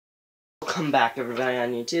Welcome back everybody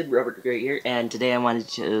on YouTube, Robert the Great here, and today I wanted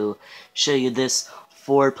to show you this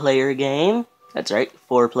 4-player game. That's right,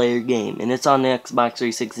 4-player game, and it's on the Xbox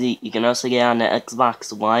 360. You can also get on the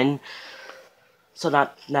Xbox One, so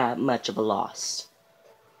not much of a loss.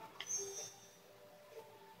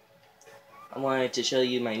 I wanted to show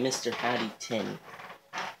you my Mr. Hattie 10.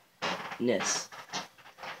 This.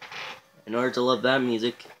 In order to love that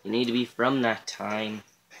music, you need to be from that time.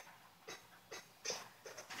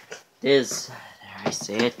 It is, there I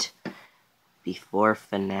say it, before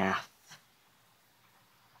FNAF.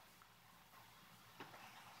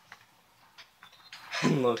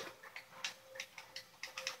 And look,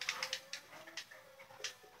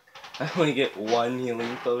 I only get 1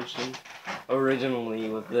 healing potion. Originally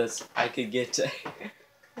with this, I could get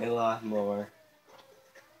a lot more.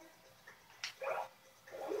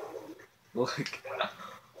 Look.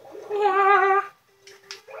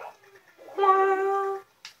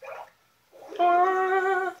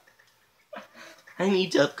 I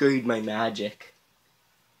need to upgrade my magic.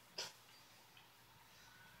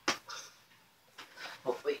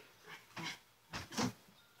 Oh, wait.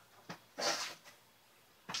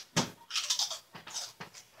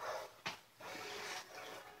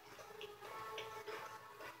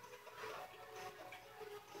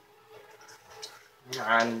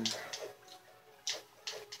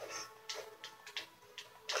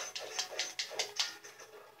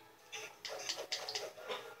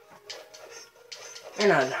 You're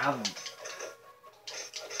not now.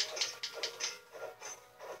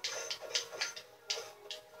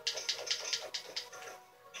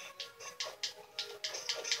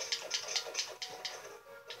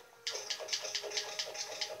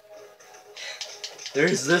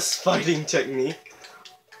 There's this fighting technique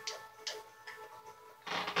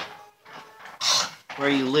where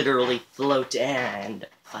you literally float and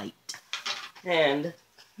fight. And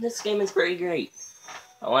this game is pretty great.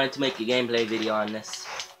 I wanted to make a gameplay video on this.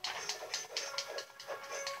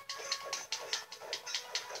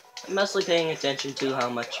 I'm mostly paying attention to how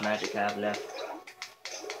much magic I have left.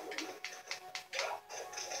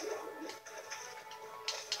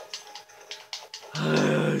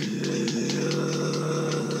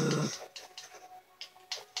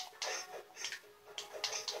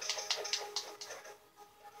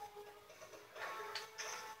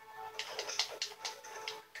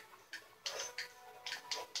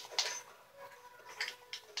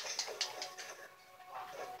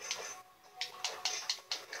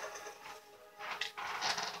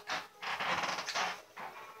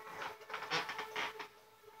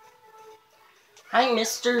 Hi,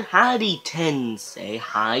 Mr. Hattie 10. Say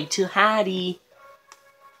hi to Hattie.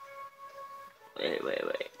 Wait.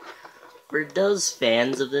 For those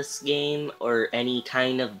fans of this game, or any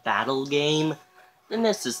kind of battle game, then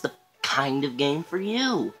this is the kind of game for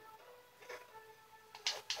you.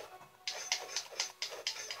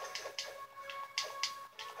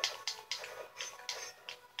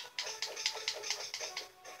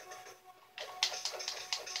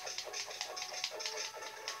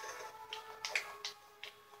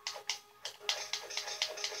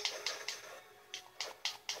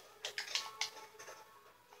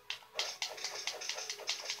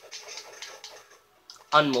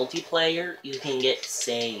 On multiplayer, you can get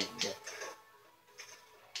saved.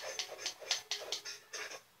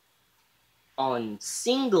 On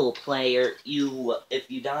single player,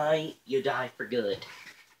 if you die for good.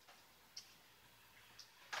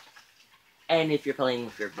 And if you're playing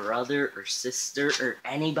with your brother or sister or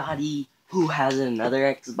anybody who has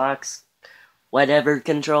another Xbox, whatever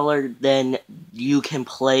controller, then you can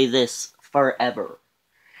play this forever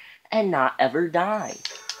and not ever die.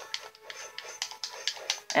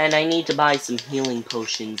 And I need to buy some healing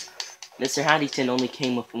potions. Mr. Haddington only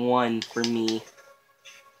came with 1 for me.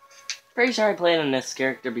 Pretty sure I played on this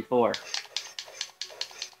character before.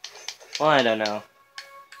 Well, I don't know.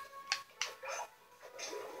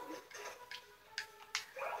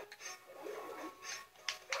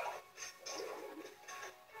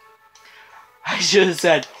 I should have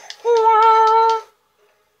said, "Wah!"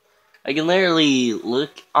 I can literally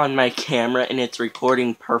look on my camera and it's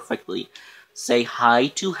recording perfectly. Say hi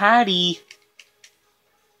to Hattie.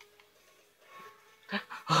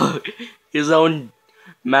 His own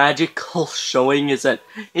magical showing is at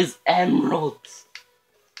his emeralds.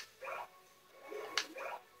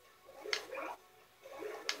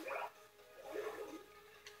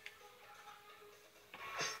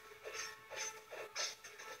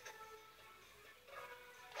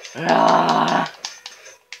 How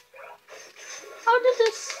did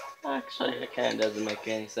this? Actually, it kind of doesn't make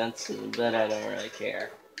any sense, but I don't really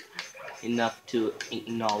care enough to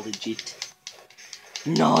acknowledge it.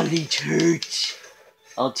 Naughty church!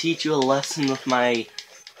 I'll teach you a lesson with my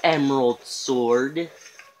emerald sword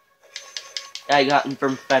I gotten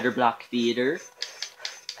from Featherblock Theater.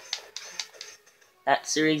 That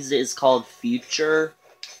series is called Future.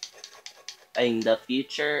 In the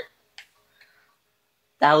future.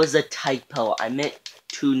 That was a typo. I meant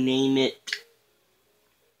to name it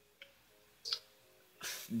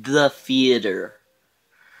The Theater.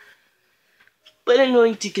 But I'm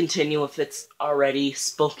going to continue with its already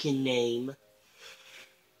spoken name.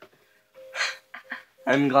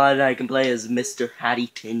 I'm glad I can play as Mr.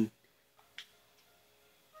 Haddington.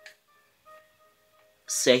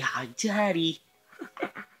 Say hi, Daddy.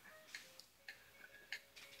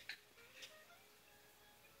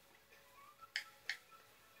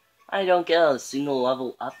 I don't get a single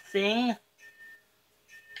level up thing.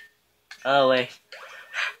 Oh wait,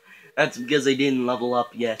 that's because I didn't level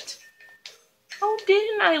up yet. Oh,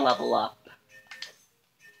 didn't I level up?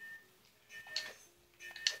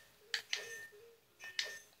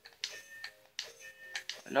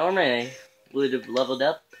 Normally I would have leveled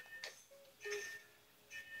up.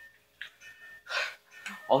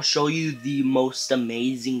 I'll show you the most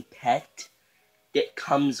amazing pet that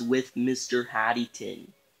comes with Mr.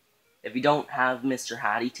 Haddington. If you don't have Mr.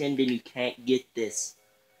 Haddington, then you can't get this.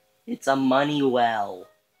 It's a money well.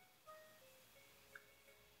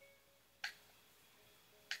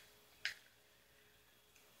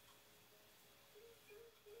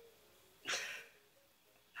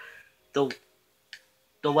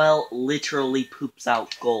 The well literally poops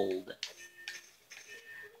out gold.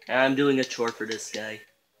 And I'm doing a chore for this guy.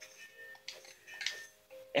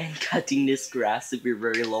 And cutting this grass if you're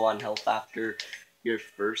very low on health after your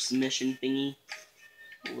first mission thingy.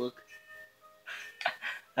 Look.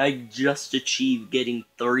 I just achieved getting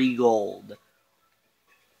 30 gold.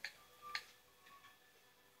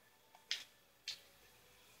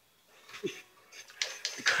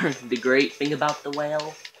 The great thing about the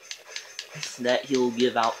whale is that he'll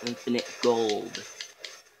give out infinite gold.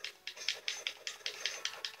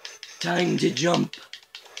 Time to jump.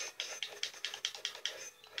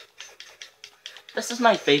 This is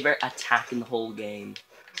my favorite attack in the whole game.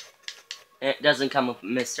 And it doesn't come with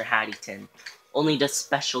Mr. Haddington. Only the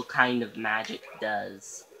special kind of magic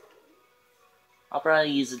does. I'll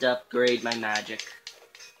probably use it to upgrade my magic.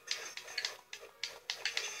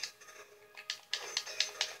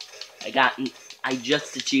 I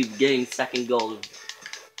just achieved getting 7 gold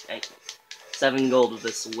with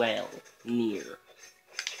this whale. Near.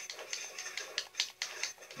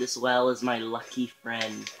 This whale is my lucky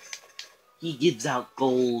friend. He gives out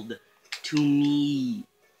gold to me.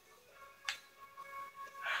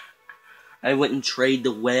 I wouldn't trade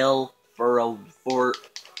the whale for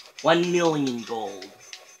 1 million gold.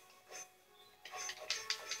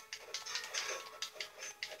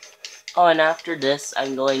 Oh, and after this,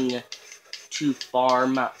 I'm going to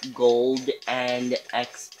farm gold and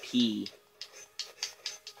XP.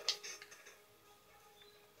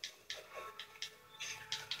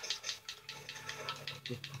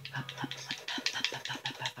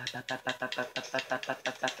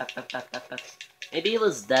 Maybe it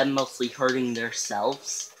was them mostly hurting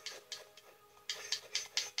themselves.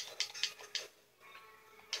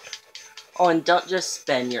 Oh, and don't just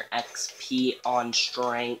spend your XP on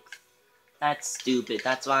strength. That's stupid.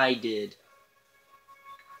 That's what I did.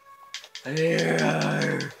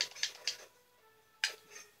 I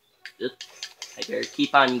better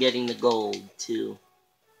keep on getting the gold, too.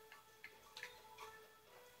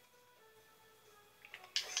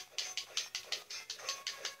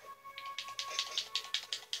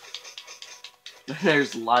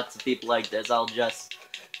 There's lots of people like this. I'll just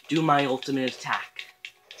do my ultimate attack.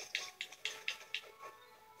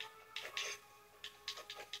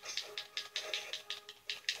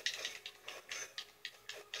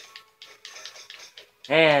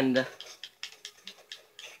 And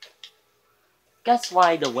guess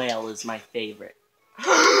why the whale is my favorite?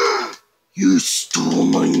 You stole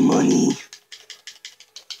my money!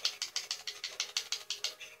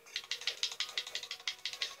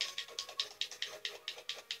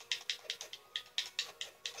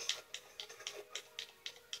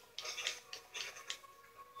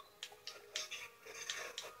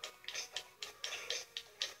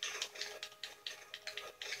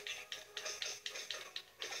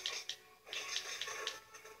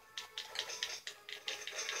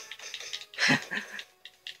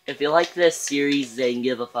 If you like this series, then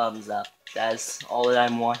give a thumbs up. That's all that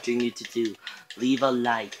I'm wanting you to do. Leave a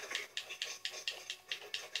like.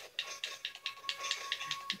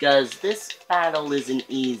 Because this battle isn't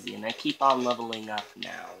easy, and I keep on leveling up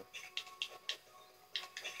now.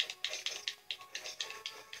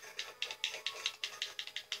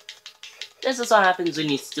 This is what happens when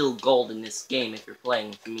you steal gold in this game if you're playing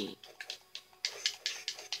with me.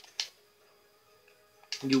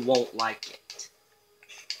 You won't like it.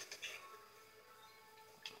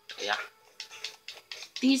 Yeah.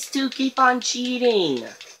 These two keep on cheating.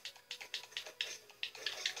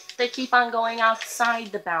 They keep on going outside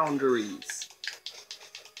the boundaries.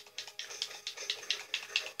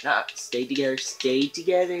 Nah, stay together, stay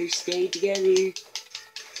together, stay together.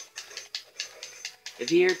 If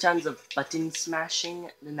you hear tons of button smashing,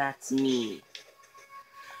 then that's me.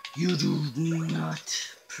 You do not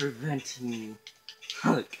prevent me.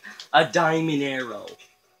 Look, a diamond arrow.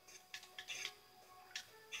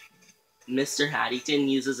 Mr. Haddington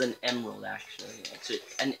uses an emerald, actually.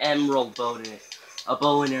 An emerald bow in it. A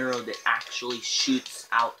bow and arrow that actually shoots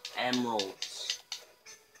out emeralds.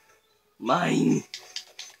 Mine.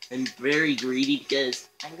 I'm very greedy because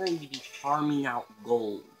I'm going to be farming out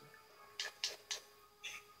gold.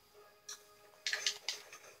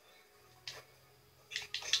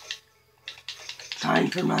 Time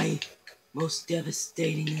for my most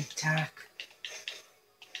devastating attack.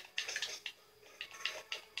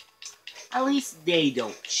 At least they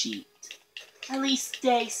don't cheat. At least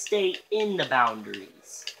they stay in the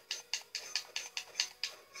boundaries.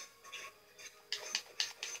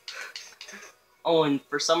 Oh, and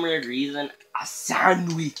for some weird reason, a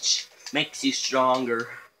sandwich makes you stronger.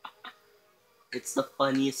 It's the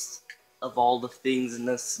funniest of all the things in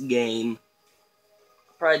this game.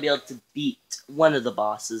 I'll probably be able to beat one of the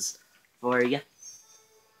bosses for you.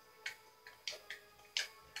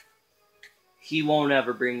 He won't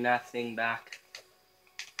ever bring that thing back.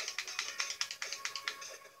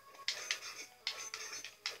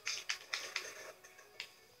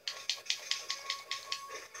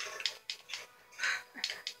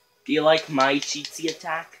 Do you like my cheatsy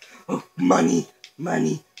attack? Oh, money,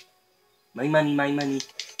 money. My money, my money.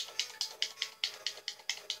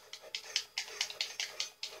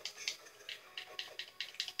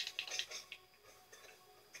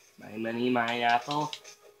 My money, my apple.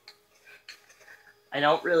 I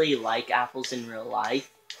don't really like apples in real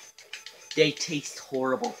life. They taste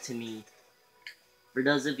horrible to me. For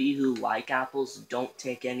those of you who like apples, don't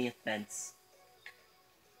take any offense.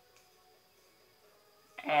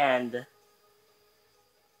 And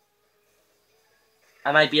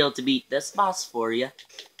I might be able to beat this boss for you.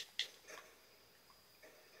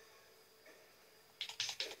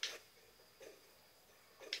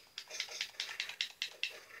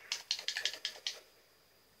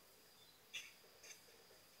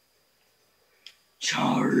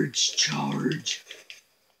 Charge, charge.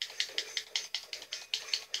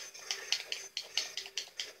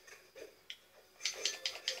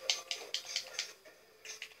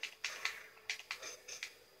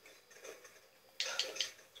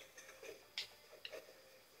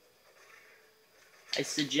 I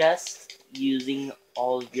suggest using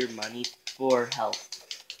all of your money for health.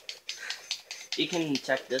 You can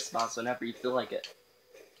check this boss whenever you feel like it.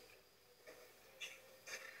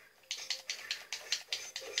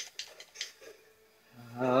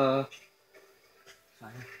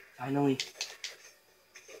 Finally.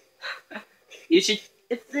 You should,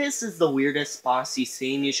 if this is the weirdest boss you've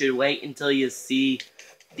seen, you should wait until you see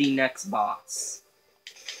the next boss.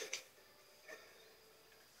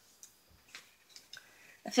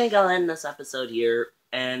 I think I'll end this episode here,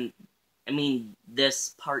 and I mean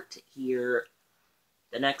this part here.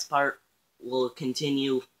 The next part will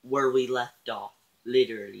continue where we left off,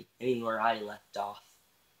 literally. I mean where I left off.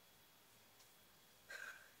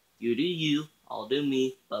 You do you, I'll do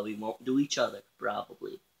me, but we won't do each other,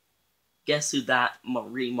 probably. Guess who that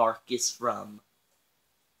remark is from?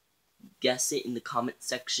 Guess it in the comment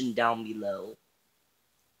section down below.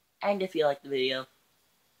 And if you like the video,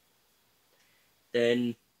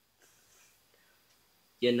 then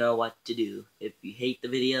you know what to do. If you hate the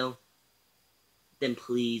video, then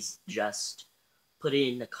please just put it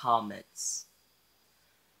in the comments.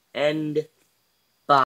 And